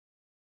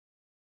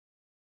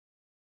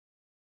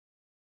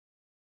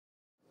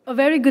A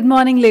very good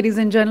morning, ladies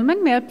and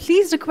gentlemen. May I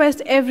please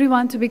request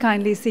everyone to be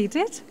kindly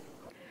seated.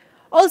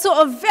 Also,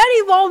 a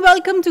very warm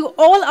welcome to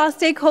all our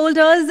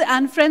stakeholders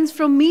and friends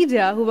from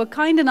media who were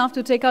kind enough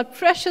to take out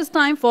precious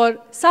time for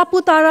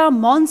Saputara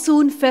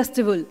Monsoon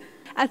Festival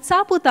at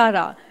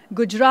Saputara,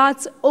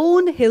 Gujarat's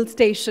own hill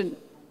station.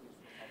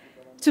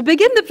 To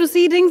begin the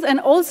proceedings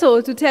and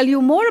also to tell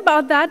you more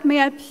about that,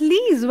 may I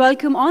please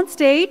welcome on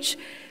stage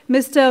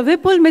Mr.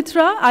 Vipul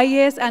Mitra,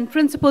 IAS and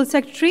Principal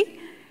Secretary,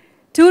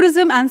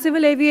 Tourism and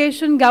Civil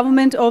Aviation,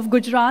 Government of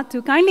Gujarat,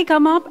 to kindly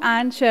come up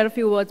and share a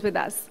few words with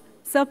us.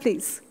 Sir,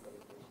 please.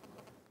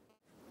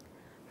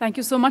 Thank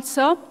you so much,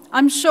 sir.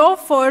 I'm sure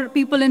for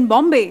people in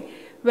Bombay,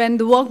 when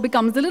the work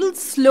becomes a little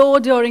slow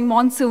during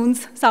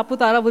monsoons,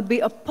 Saputara would be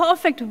a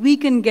perfect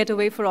weekend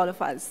getaway for all of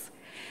us.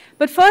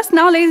 But first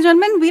now, ladies and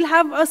gentlemen, we'll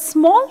have a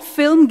small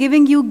film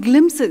giving you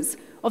glimpses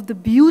of the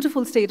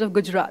beautiful state of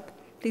Gujarat.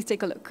 Please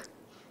take a look.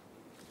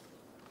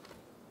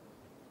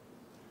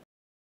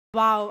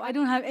 Wow, I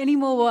don't have any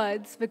more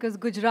words because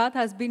Gujarat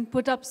has been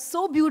put up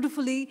so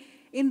beautifully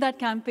in that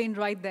campaign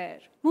right there.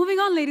 Moving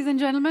on, ladies and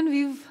gentlemen,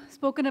 we've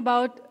spoken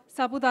about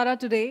Saputara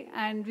today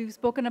and we've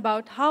spoken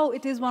about how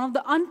it is one of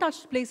the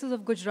untouched places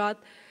of Gujarat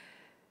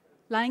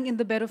lying in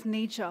the bed of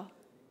nature.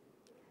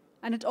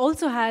 And it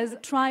also has a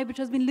tribe which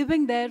has been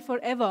living there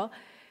forever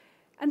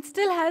and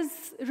still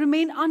has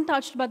remained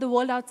untouched by the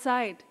world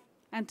outside.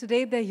 And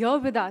today they're here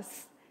with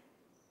us,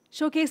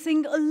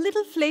 showcasing a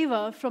little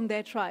flavor from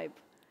their tribe.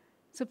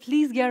 So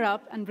please gear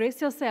up and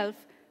brace yourself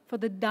for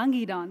the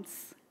Dangi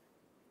dance.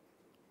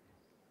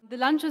 The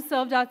lunch is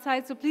served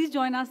outside, so please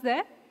join us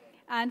there.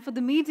 And for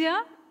the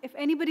media, if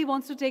anybody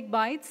wants to take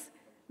bites,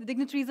 the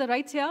dignitaries are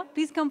right here.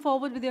 Please come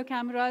forward with your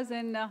cameras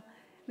and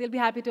they'll be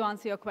happy to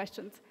answer your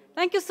questions.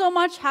 Thank you so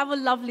much. Have a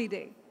lovely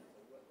day.